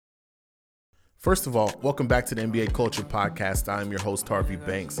First of all, welcome back to the NBA Culture Podcast. I'm your host, Harvey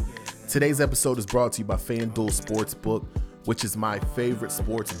Banks. Today's episode is brought to you by FanDuel Sportsbook, which is my favorite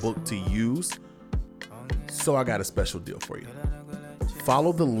sports book to use. So I got a special deal for you.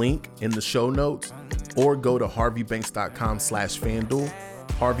 Follow the link in the show notes or go to harveybanks.com/FanDuel,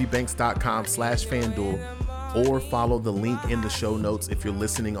 harveybanks.com/FanDuel, or follow the link in the show notes. If you're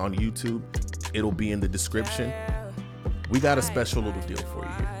listening on YouTube, it'll be in the description. We got a special little deal for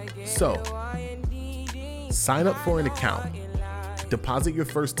you here. So, sign up for an account, deposit your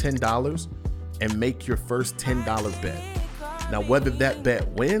first $10, and make your first $10 bet. Now, whether that bet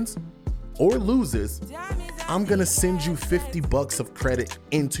wins or loses, I'm going to send you $50 of credit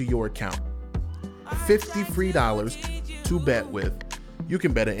into your account. $50 free to bet with. You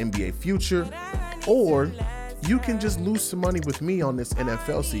can bet an NBA future, or you can just lose some money with me on this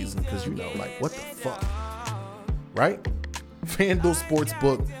NFL season because, what the fuck, right? FanDuel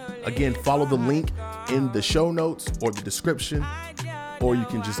Sportsbook. Again, follow the link in the show notes or the description, or you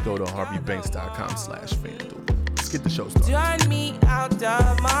can just go to harveybanks.com/FanDuel. Let's get the show started. Turn me out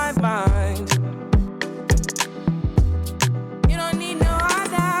of my mind. You don't need no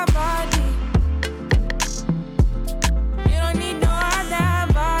other body. You don't need no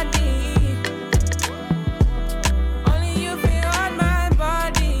other body. Only you feel on my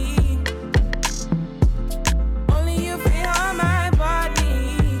body. Only you feel on my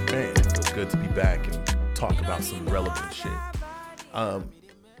body. Man, it feels good to be back and talk about some relevant shit.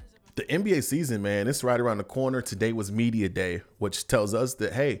 The NBA season, man, it's right around the corner. Today was media day, which tells us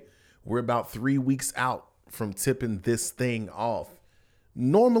that, hey, we're about 3 weeks out from tipping this thing off.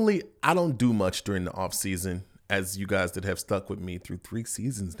 Normally, I don't do much during the off season, as you guys that have stuck with me through 3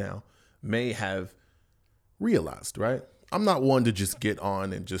 seasons now may have realized, right? I'm not one to just get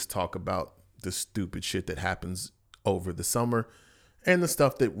on and just talk about the stupid shit that happens over the summer and the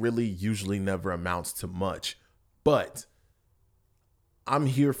stuff that really usually never amounts to much. But I'm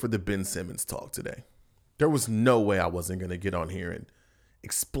here for the Ben Simmons talk today. There was no way I wasn't going to get on here and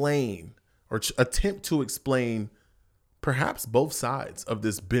explain or attempt to explain perhaps both sides of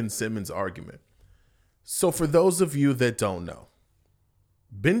this Ben Simmons argument. So for those of you that don't know,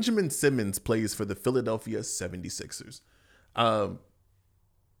 Benjamin Simmons plays for the Philadelphia 76ers. I'm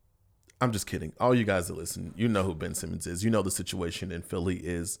just kidding. All you guys that listen, you know who Ben Simmons is. You know the situation in Philly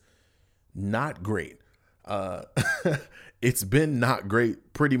is not great. It's been not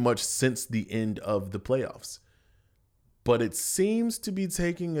great pretty much since the end of the playoffs. But it seems to be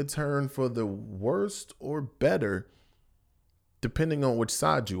taking a turn for the worst or better, depending on which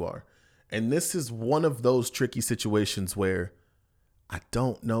side you are. And this is one of those tricky situations where I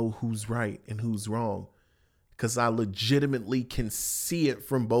don't know who's right and who's wrong, because I legitimately can see it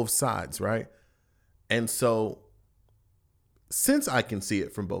from both sides, right? And so since I can see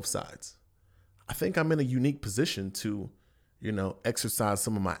it from both sides, I think I'm in a unique position to, exercise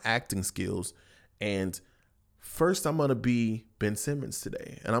some of my acting skills. And first, I'm going to be Ben Simmons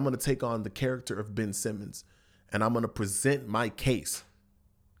today. And I'm going to take on the character of Ben Simmons. And I'm going to present my case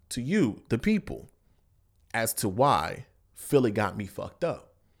to you, the people, as to why Philly got me fucked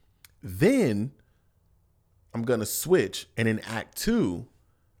up. Then I'm going to switch. And in Act 2,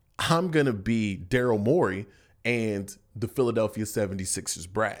 I'm going to be Daryl Morey and the Philadelphia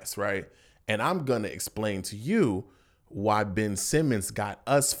 76ers brass, right? And I'm going to explain to you why Ben Simmons got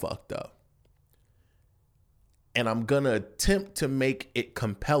us fucked up. And I'm going to attempt to make it a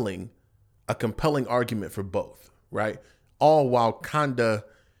compelling argument for both, right? All while kind of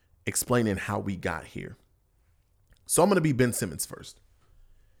explaining how we got here. So I'm going to be Ben Simmons first.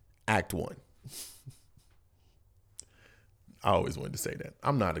 Act 1. I always wanted to say that.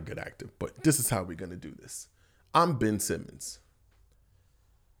 I'm not a good actor, but this is how we're going to do this. I'm Ben Simmons.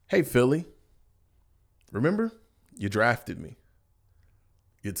 Hey, Philly. Remember? You drafted me.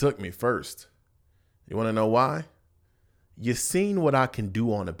 You took me first. You want to know why? You seen what I can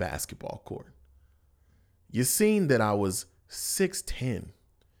do on a basketball court. You seen that I was 6'10",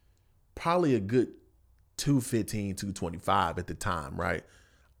 probably a good 215, 225 at the time, right?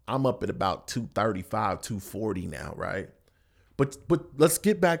 I'm up at about 235, 240 now, right? But let's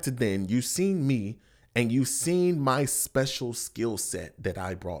get back to then. You seen me and you seen my special skill set that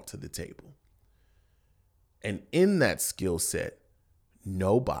I brought to the table. And in that skill set,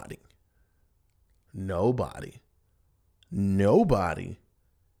 nobody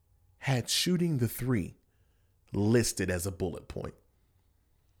had shooting the three listed as a bullet point.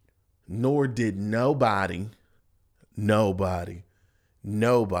 Nor did nobody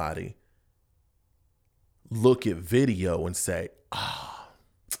look at video and say,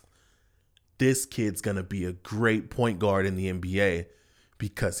 this kid's going to be a great point guard in the NBA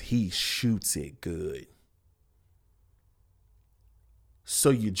because he shoots it good.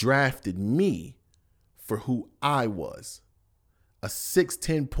 So you drafted me for who I was, a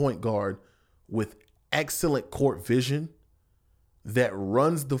 6'10" point guard with excellent court vision that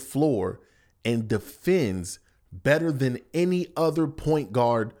runs the floor and defends better than any other point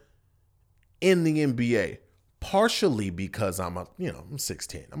guard in the NBA. Partially because I'm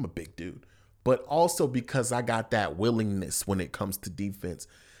 6'10", I'm a big dude, but also because I got that willingness when it comes to defense.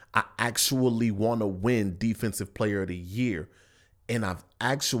 I actually want to win Defensive Player of the Year. And I've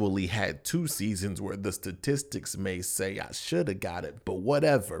actually had 2 seasons where the statistics may say I should have got it, but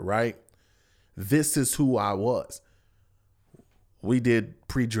whatever, right? This is who I was. We did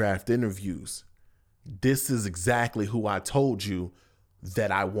pre-draft interviews. This is exactly who I told you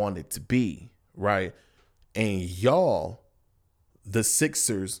that I wanted to be, right? And y'all, the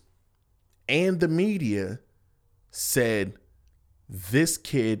Sixers and the media said, this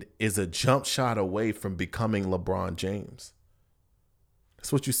kid is a jump shot away from becoming LeBron James.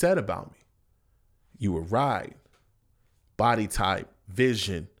 That's what you said about me. You were right. Body type,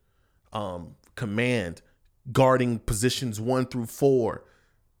 vision, command, guarding positions 1 through 4.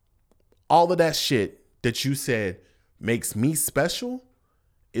 All of that shit that you said makes me special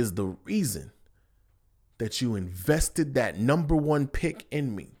is the reason that you invested that number 1 pick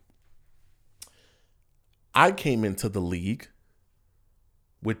in me. I came into the league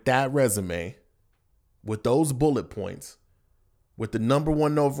with that resume, with those bullet points, with the number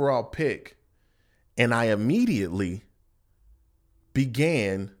 1 overall pick, and I immediately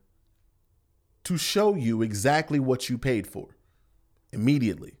began to show you exactly what you paid for.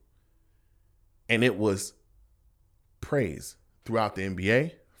 Immediately. And it was praise throughout the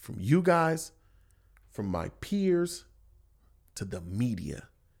NBA, from you guys, from my peers, to the media.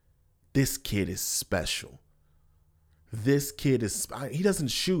 This kid is special. This kid is, he doesn't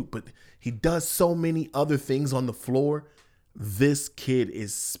shoot, but he does so many other things on the floor. This kid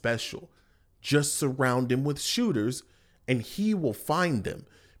is special. Just surround him with shooters and he will find them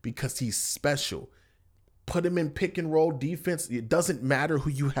because he's special. Put him in pick and roll defense. It doesn't matter who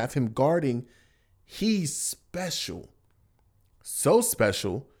you have him guarding. He's special. So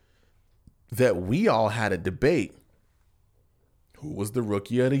special that we all had a debate. Who was the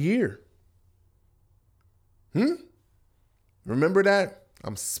rookie of the year? Remember that?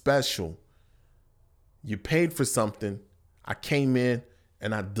 I'm special. You paid for something. I came in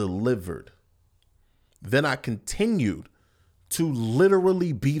and I delivered. Then I continued to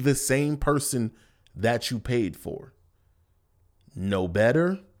literally be the same person that you paid for. No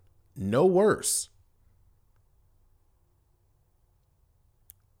better, no worse.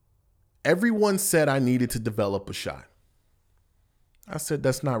 Everyone said I needed to develop a shot. I said,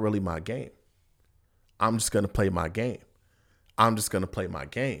 that's not really my game. I'm just going to play my game. I'm just going to play my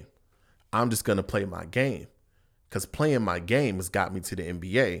game. I'm just going to play my game. Because playing my game has got me to the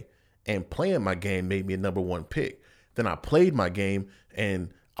NBA, and playing my game made me a number 1 pick. Then I played my game,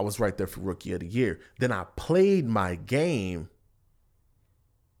 and I was right there for Rookie of the Year. Then I played my game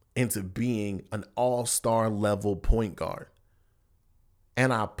into being an all-star level point guard.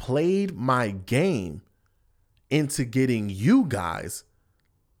 And I played my game into getting you guys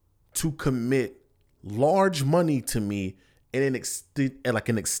to commit large money to me in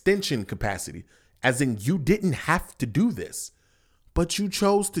an extension capacity. As in, you didn't have to do this, but you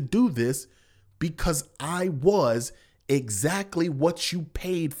chose to do this because I was exactly what you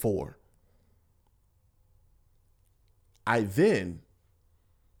paid for. I then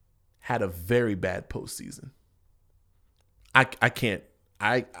had a very bad postseason. I'm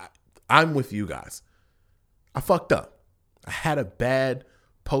with you guys. I fucked up. I had a bad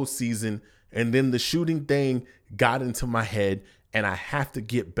postseason, and then the shooting thing got into my head, and I have to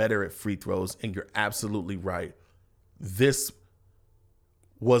get better at free throws. And you're absolutely right. This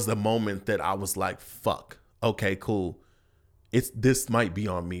was the moment that I was like, fuck. Okay, cool. This might be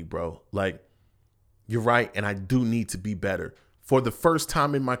on me, bro. Like, you're right, and I do need to be better. For the first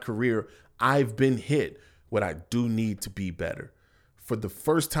time in my career, I've been hit with I do need to be better. For the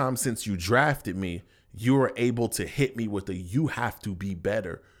first time since you drafted me, you were able to hit me with a you have to be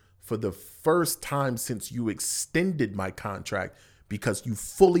better. For the first time since you extended my contract because you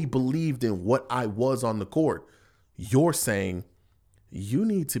fully believed in what I was on the court, you're saying you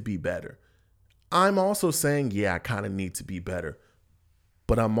need to be better. I'm also saying, yeah, I kind of need to be better.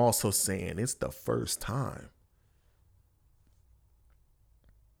 But I'm also saying it's the first time.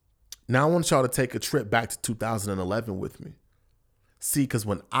 Now I want y'all to take a trip back to 2011 with me. See, because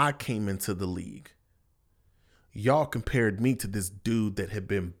when I came into the league, y'all compared me to this dude that had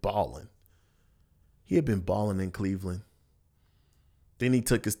been balling. He had been balling in Cleveland. Then he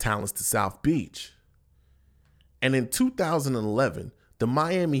took his talents to South Beach. And in 2011, the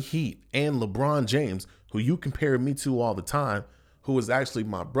Miami Heat and LeBron James, who you compare me to all the time, who is actually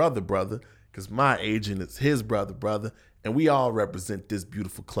my brother, because my agent is his brother, and we all represent this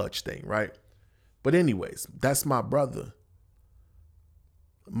beautiful clutch thing, right? But anyways, that's my brother.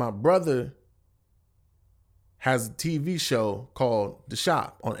 My brother has a TV show called The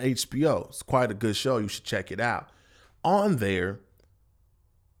Shop on HBO. It's quite a good show. You should check it out. On there,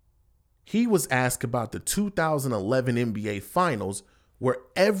 he was asked about the 2011 NBA Finals, where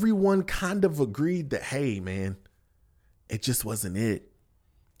everyone kind of agreed that, hey, man, it just wasn't it.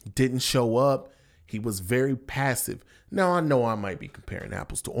 He didn't show up. He was very passive. Now, I know I might be comparing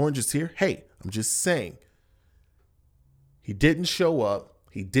apples to oranges here. Hey, I'm just saying. He didn't show up.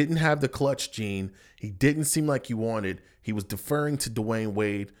 He didn't have the clutch gene. He didn't seem like he wanted. He was deferring to Dwayne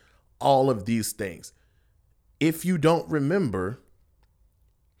Wade. All of these things. If you don't remember,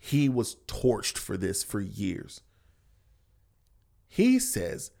 he was torched for this for years. He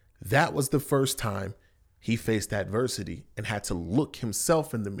says that was the first time he faced adversity and had to look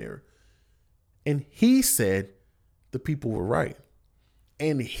himself in the mirror. And he said the people were right.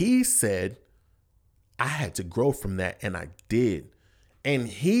 And he said, I had to grow from that, and I did. And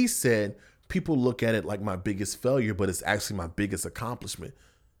he said, people look at it like my biggest failure, but it's actually my biggest accomplishment.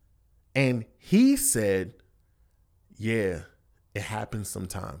 And he said, yeah, it happens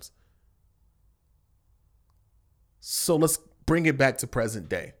sometimes. So let's bring it back to present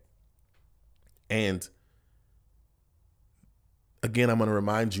day. And again, I'm going to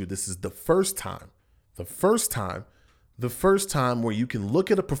remind you, this is the first time where you can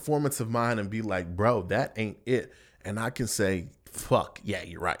look at a performance of mine and be like, bro, that ain't it. And I can say, fuck, yeah,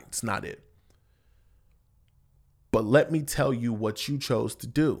 you're right. It's not it. But let me tell you what you chose to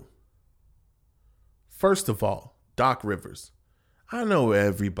do. First of all, Doc Rivers. I know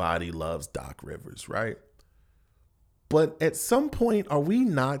everybody loves Doc Rivers, right? But at some point, are we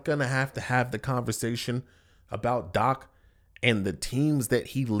not going to have the conversation about Doc and the teams that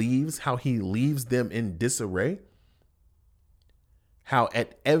he leaves, how he leaves them in disarray? How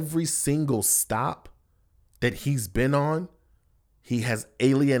at every single stop that he's been on, he has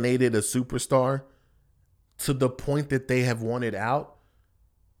alienated a superstar to the point that they have wanted out?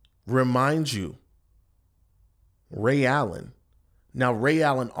 Remind you, Ray Allen. Now, Ray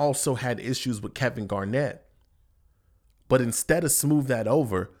Allen also had issues with Kevin Garnett. But instead of smooth that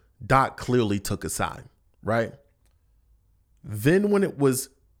over, Doc clearly took a side, right? Then when it was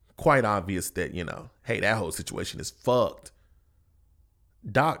quite obvious that, hey, that whole situation is fucked,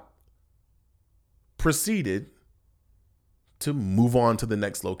 Doc proceeded to move on to the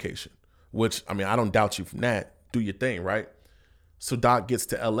next location, which, I don't doubt you from that. Do your thing, right? So Doc gets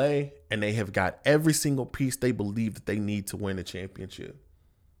to LA and they have got every single piece they believe that they need to win a championship.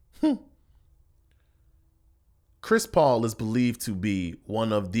 Chris Paul is believed to be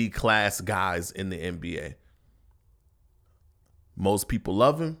one of the class guys in the NBA. Most people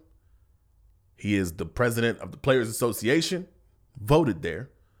love him. He is the president of the Players Association, voted there.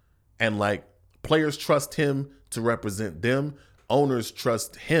 And players trust him to represent them. Owners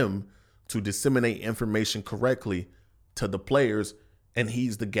trust him to disseminate information correctly to the players. And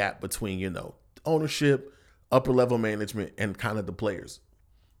he's the gap between, ownership, upper level management, and kind of the players.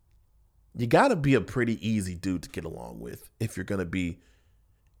 You got to be a pretty easy dude to get along with if you're going to be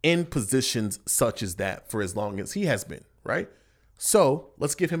in positions such as that for as long as he has been, right? So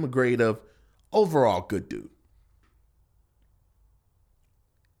let's give him a grade of overall good dude.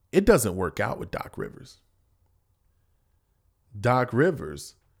 It doesn't work out with Doc Rivers. Doc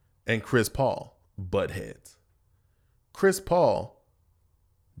Rivers and Chris Paul butt heads. Chris Paul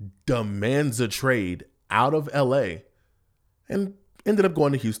demands a trade out of LA and ended up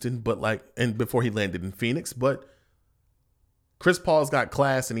going to Houston, and before he landed in Phoenix. But Chris Paul's got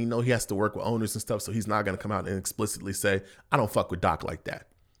class and he has to work with owners and stuff, so he's not going to come out and explicitly say, I don't fuck with Doc like that.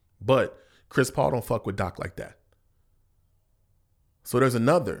 But Chris Paul don't fuck with Doc like that. So there's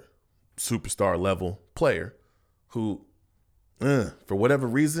another superstar level player who, for whatever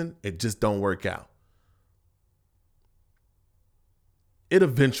reason, it just don't work out. It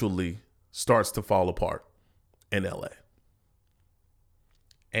eventually starts to fall apart in LA.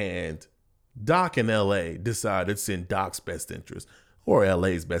 And Doc and LA decide it's in Doc's best interest or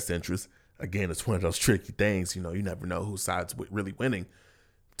LA's best interest. Again, it's one of those tricky things. You never know whose side's really winning,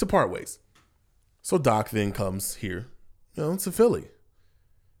 to part ways. So Doc then comes here, to Philly.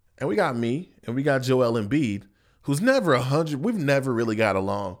 And we got me and we got Joel Embiid, who's never 100. We've never really got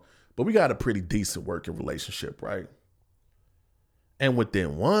along, but we got a pretty decent working relationship, right? And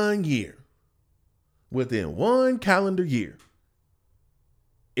within 1 year, within one calendar year,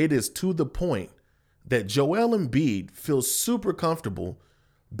 it is to the point that Joel Embiid feels super comfortable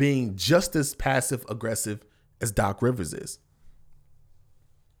being just as passive aggressive as Doc Rivers is.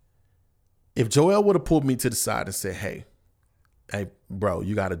 If Joel would have pulled me to the side and said, hey, bro,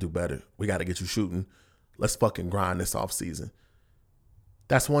 you got to do better. We got to get you shooting. Let's fucking grind this offseason.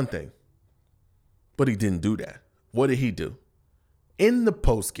 That's one thing. But he didn't do that. What did he do? In the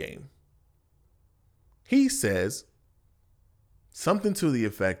post game, he says something to the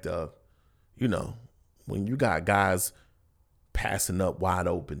effect of, when you got guys passing up wide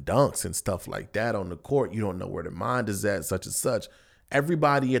open dunks and stuff like that on the court, you don't know where their mind is at, such and such.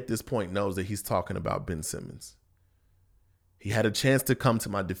 Everybody at this point knows that he's talking about Ben Simmons. He had a chance to come to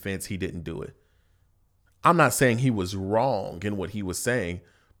my defense. He didn't do it. I'm not saying he was wrong in what he was saying,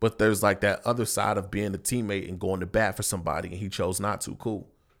 but there's like that other side of being a teammate and going to bat for somebody, and he chose not to. Cool.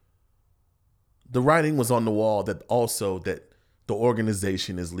 The writing was on the wall that the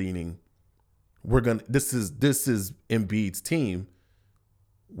organization is leaning. This is Embiid's team.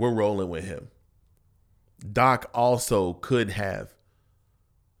 We're rolling with him. Doc also could have,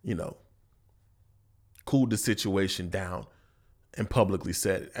 cooled the situation down and publicly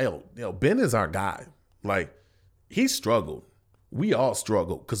said, hey, Ben is our guy. Like, he struggled. We all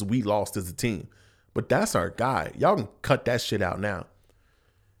struggled because we lost as a team. But that's our guy. Y'all can cut that shit out now.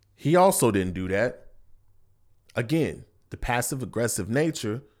 He also didn't do that. Again, the passive-aggressive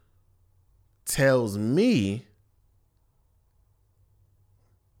nature tells me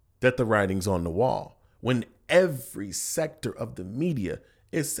that the writing's on the wall. When every sector of the media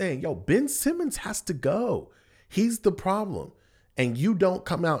is saying, Ben Simmons has to go. He's the problem. And you don't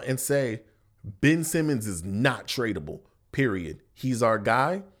come out and say, Ben Simmons is not tradable, period. He's our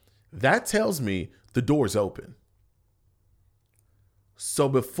guy. That tells me the door's open. So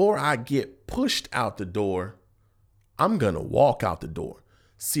before I get pushed out the door, I'm going to walk out the door.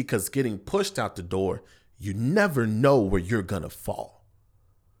 See, because getting pushed out the door, you never know where you're going to fall.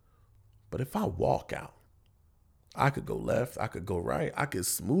 But if I walk out, I could go left, I could go right, I could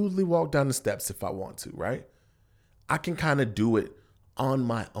smoothly walk down the steps if I want to, right? I can kind of do it on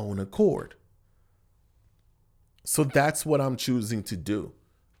my own accord. So that's what I'm choosing to do.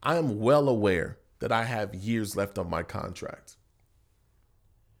 I am well aware that I have years left on my contract.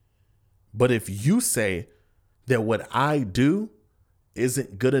 But if you say that what I do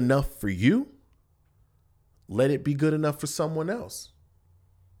isn't good enough for you, let it be good enough for someone else.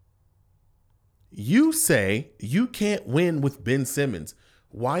 You say you can't win with Ben Simmons.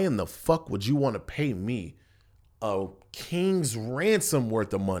 Why in the fuck would you want to pay me a king's ransom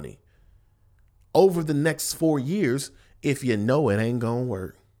worth of money over the next 4 years if you know it ain't gonna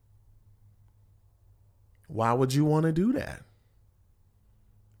work? Why would you want to do that?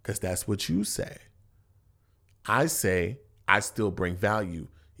 Because that's what you say. I say I still bring value.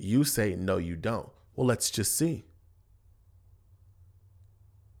 You say no, you don't. Well, let's just see.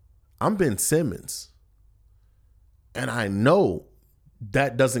 I'm Ben Simmons. And I know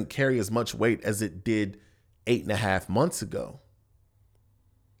that doesn't carry as much weight as it did 8.5 months ago.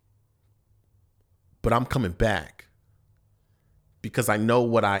 But I'm coming back because I know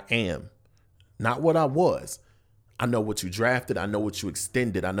what I am, not what I was. I know what you drafted. I know what you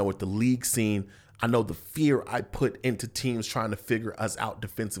extended. I know what the league seen. I know the fear I put into teams trying to figure us out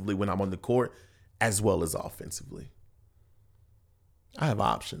defensively when I'm on the court, as well as offensively. I have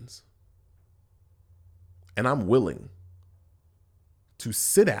options. And I'm willing to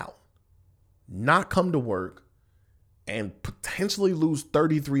sit out, not come to work, and potentially lose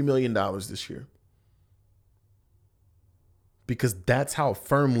 $33 million this year. Because that's how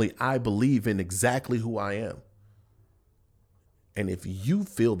firmly I believe in exactly who I am. And if you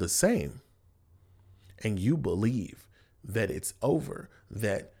feel the same, and you believe that it's over,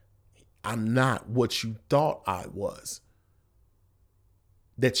 that I'm not what you thought I was,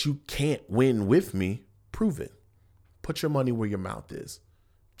 that you can't win with me, prove it. Put your money where your mouth is.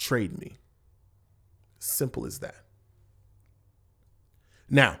 Trade me. Simple as that.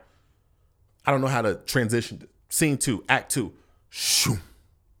 Now, I don't know how to transition to scene 2, act 2. Shoo.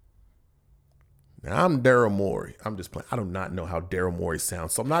 Now, I'm Daryl Morey. I'm just playing. I do not know how Daryl Morey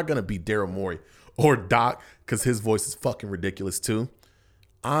sounds, so I'm not going to be Daryl Morey or Doc because his voice is fucking ridiculous too.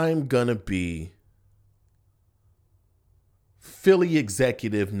 I'm going to be Philly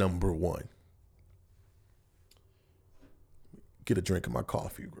executive number 1. Get a drink of my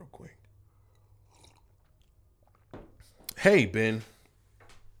coffee real quick. Hey, Ben.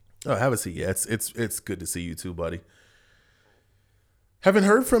 Oh, have a seat. Yeah, it's good to see you too, buddy. Haven't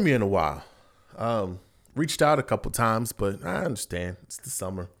heard from you in a while. Reached out a couple times, but I understand. It's the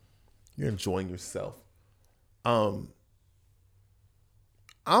summer. You're enjoying yourself.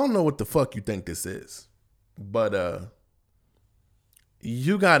 I don't know what the fuck you think this is, but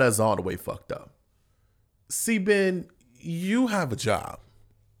you got us all the way fucked up. See, Ben, you have a job.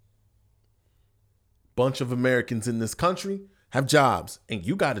 Bunch of Americans in this country have jobs, and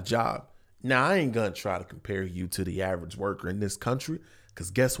you got a job. Now, I ain't gonna try to compare you to the average worker in this country,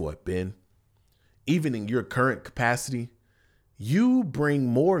 because guess what, Ben? Even in your current capacity, you bring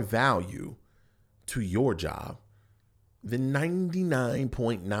more value to your job than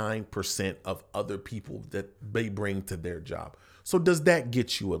 99.9% of other people that they bring to their job. So does that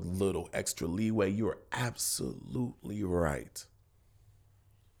get you a little extra leeway? You're absolutely right.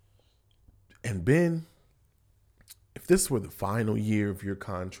 And Ben, if this were the final year of your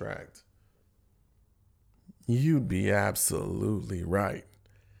contract, you'd be absolutely right.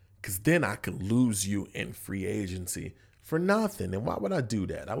 Because then I could lose you in free agency for nothing. And why would I do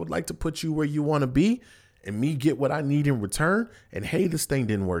that? I would like to put you where you want to be and me get what I need in return. And hey, this thing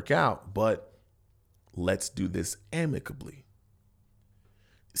didn't work out, but let's do this amicably.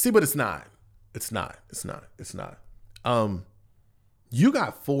 See, but it's not. It's not. You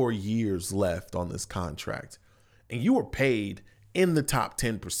got 4 years left on this contract, and you were paid in the top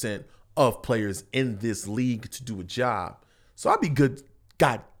 10% of players in this league to do a job. So I'd be good,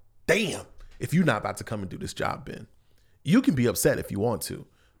 god damn, if you're not about to come and do this job, Ben. You can be upset if you want to,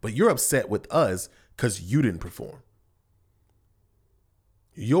 but you're upset with us because you didn't perform.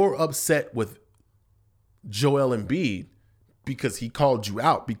 You're upset with Joel Embiid because he called you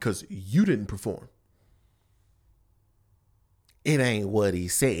out because you didn't perform. It ain't what he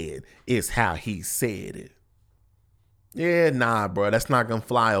said, it's how he said it. Yeah, nah, bro, that's not gonna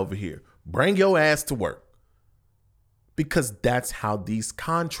fly over here. Bring your ass to work. Because that's how these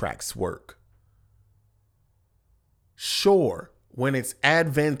contracts work. Sure, when it's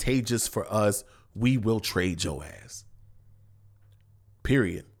advantageous for us, we will trade your ass.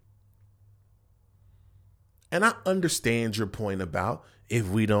 Period. And I understand your point about if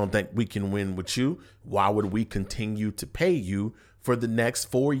we don't think we can win with you, why would we continue to pay you for the next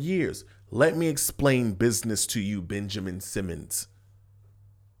 4 years? Let me explain business to you, Benjamin Simmons.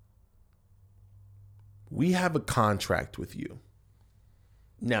 We have a contract with you.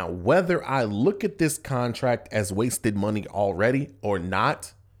 Now, whether I look at this contract as wasted money already or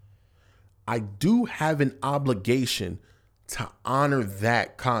not, I do have an obligation to honor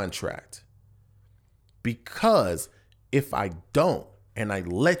that contract. Because if I don't, and I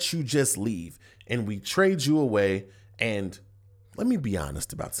let you just leave, and we trade you away, and let me be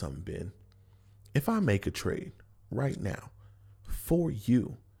honest about something, Ben. If I make a trade right now for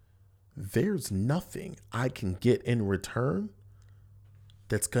you, there's nothing I can get in return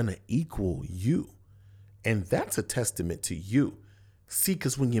that's going to equal you. And that's a testament to you. See,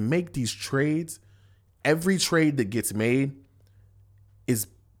 because when you make these trades, every trade that gets made is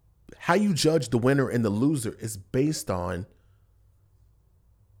how you judge the winner and the loser is based on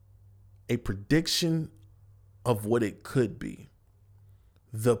a prediction of what it could be,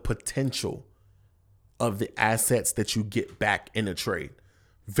 the potential of the assets that you get back in a trade.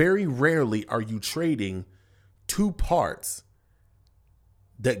 Very rarely are you trading two parts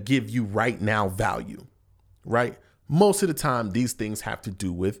that give you right now value, right? Most of the time, these things have to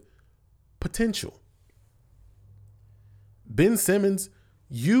do with potential. Ben Simmons,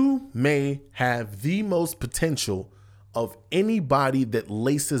 you may have the most potential of anybody that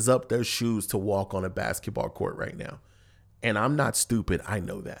laces up their shoes to walk on a basketball court right now. And I'm not stupid. I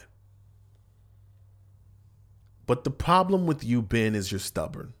know that. But the problem with you, Ben, is you're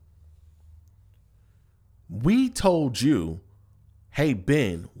stubborn. We told you, hey,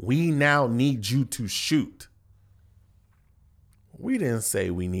 Ben, we now need you to shoot. We didn't say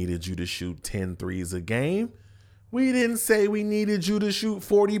we needed you to shoot 10 threes a game. We didn't say we needed you to shoot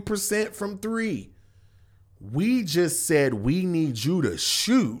 40% from three. We just said we need you to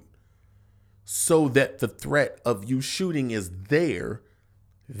shoot so that the threat of you shooting is there.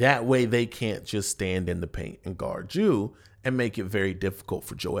 That way they can't just stand in the paint and guard you and make it very difficult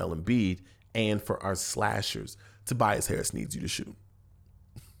for Joel Embiid and for our slashers. Tobias Harris needs you to shoot.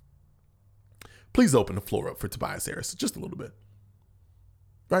 Please open the floor up for Tobias Harris just a little bit.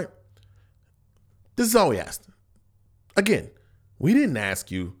 Right? This is all we asked. Again, we didn't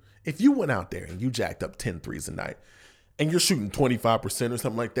ask you if you went out there and you jacked up 10 threes a night and you're shooting 25% or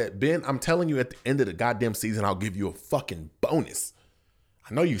something like that. Ben, I'm telling you, at the end of the goddamn season, I'll give you a fucking bonus.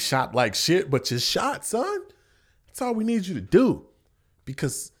 I know you shot like shit, but you shot, son. That's all we need you to do,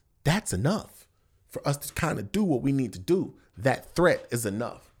 because that's enough for us to kind of do what we need to do. That threat is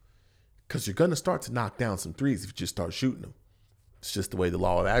enough, because you're going to start to knock down some threes if you just start shooting them. It's just the way the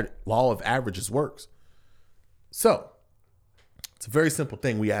law of averages works. So It's a very simple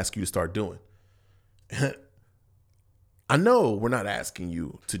thing we ask you to start doing. I know we're not asking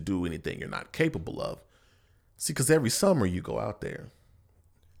you to do anything you're not capable of. See, because every summer you go out there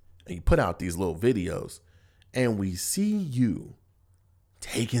and you put out these little videos and we see you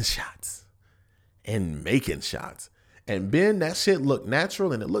taking shots and making shots. And Ben, that shit look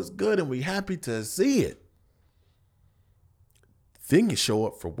natural and it looks good and we happy to see it. Then you show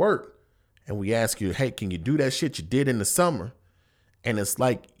up for work and we ask you, hey, can you do that shit you did in the summer? And it's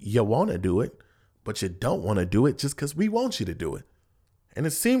like you want to do it, but you don't want to do it just because we want you to do it. And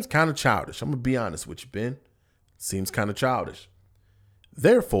it seems kind of childish. I'm going to be honest with you, Ben. It seems kind of childish.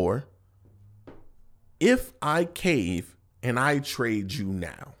 Therefore, if I cave and I trade you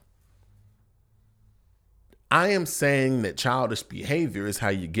now, I am saying that childish behavior is how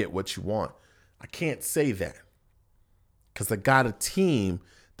you get what you want. I can't say that because I got a team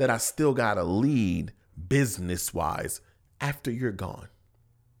that I still got to lead business-wise after you're gone.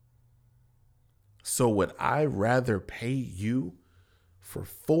 So would I rather pay you for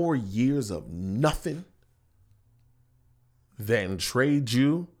 4 years of nothing than trade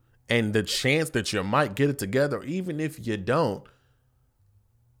you and the chance that you might get it together, even if you don't?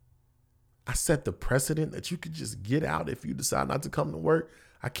 I set the precedent that you could just get out if you decide not to come to work.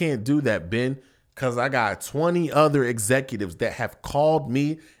 I can't do that, Ben, because I got 20 other executives that have called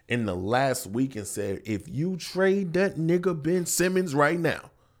me in the last week and said, if you trade that nigga Ben Simmons right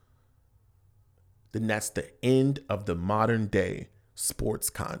now, then that's the end of the modern day sports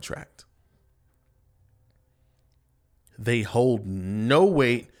contract. They hold no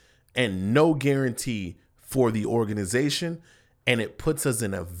weight and no guarantee for the organization, and it puts us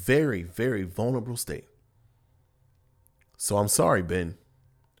in a very, very vulnerable state. So I'm sorry, Ben.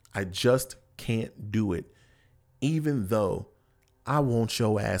 I just can't do it, even though I want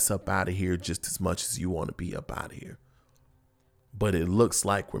your ass up out of here just as much as you want to be up out of here. But it looks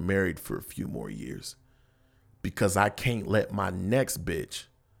like we're married for a few more years because I can't let my next bitch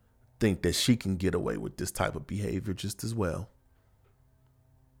think that she can get away with this type of behavior just as well.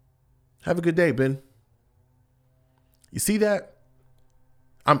 Have a good day, Ben. You see that?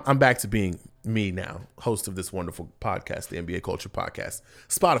 I'm back to being me now, host of this wonderful podcast, the NBA Culture Podcast.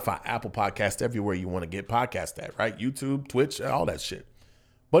 Spotify, Apple Podcast, everywhere you want to get podcast at, right? YouTube, Twitch, all that shit.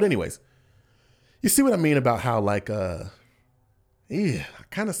 But anyways, you see what I mean about how I kind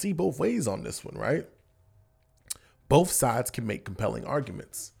of see both ways on this one, right? Both sides can make compelling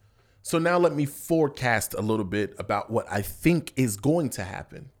arguments. So now let me forecast a little bit about what I think is going to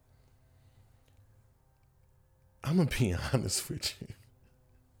happen. I'm going to be honest with you.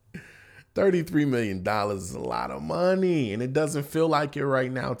 $33 million is a lot of money, and it doesn't feel like it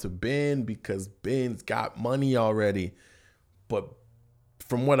right now to Ben because Ben's got money already. But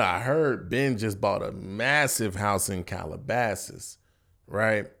from what I heard, Ben just bought a massive house in Calabasas,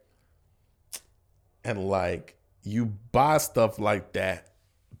 right? And you buy stuff like that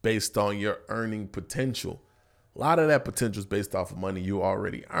based on your earning potential. A lot of that potential is based off of money you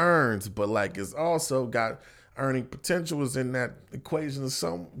already earned, but it's also got earning potential is in that equation of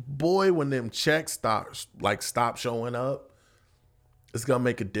some boy when them checks stop showing up, it's gonna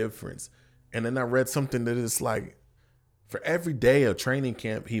make a difference. And then I read something that is for every day of training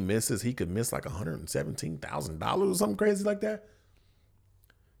camp he misses, he could miss $117,000 or something crazy like that.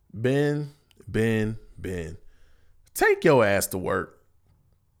 Ben, take your ass to work.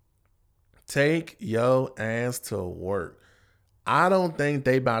 Take your ass to work. I don't think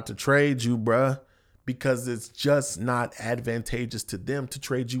they about to trade you, bruh, because it's just not advantageous to them to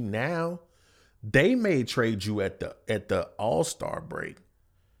trade you now. They may trade you at the All-Star break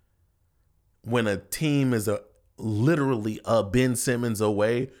when a team is literally a Ben Simmons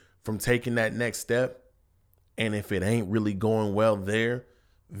away from taking that next step. And if it ain't really going well there,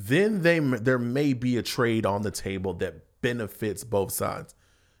 then there may be a trade on the table that benefits both sides.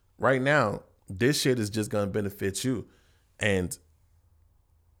 Right now, this shit is just going to benefit you. And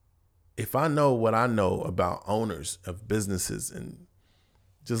if I know what I know about owners of businesses and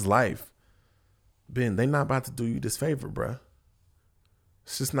just life, Ben, they not about to do you this favor, bruh.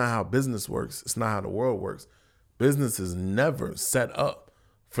 It's just not how business works. It's not how the world works. Business is never set up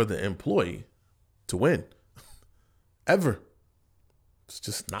for the employee to win. Ever. It's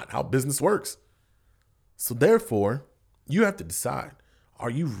just not how business works. So therefore, you have to decide, are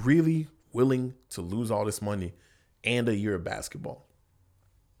you really willing to lose all this money and a year of basketball?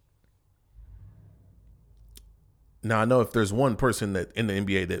 Now, I know if there's one person that in the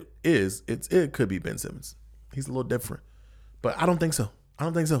NBA that it could be Ben Simmons. He's a little different. But I don't think so.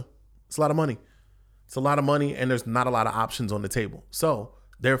 It's a lot of money. It's a lot of money, and there's not a lot of options on the table. So,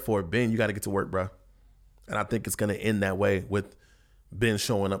 therefore, Ben, you got to get to work, bro. And I think it's going to end that way with been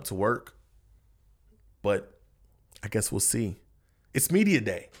showing up to work. But I guess we'll see. It's media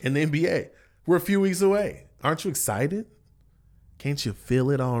day in the NBA. We're a few weeks away. Aren't you excited? Can't you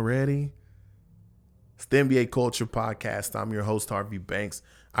feel it already? It's the NBA Culture Podcast. I'm your host, Harvey Banks.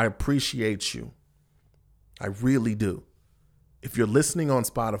 I appreciate you. I really do. If you're listening on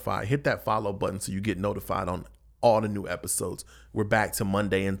Spotify, hit that follow button so you get notified on all the new episodes. We're back to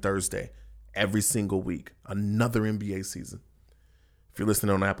Monday and Thursday every single week. Another NBA season. If you're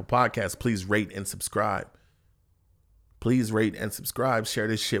listening on Apple Podcasts, please rate and subscribe. Please rate and subscribe. Share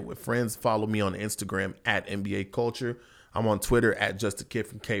this shit with friends. Follow me on Instagram at NBA Culture. I'm on Twitter at Just a Kid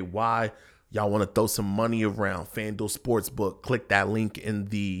from KY. Y'all want to throw some money around FanDuel Sportsbook, click that link in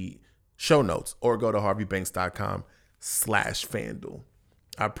the show notes or go to harveybanks.com/FanDuel.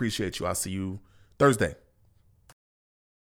 I appreciate you. I'll see you Thursday.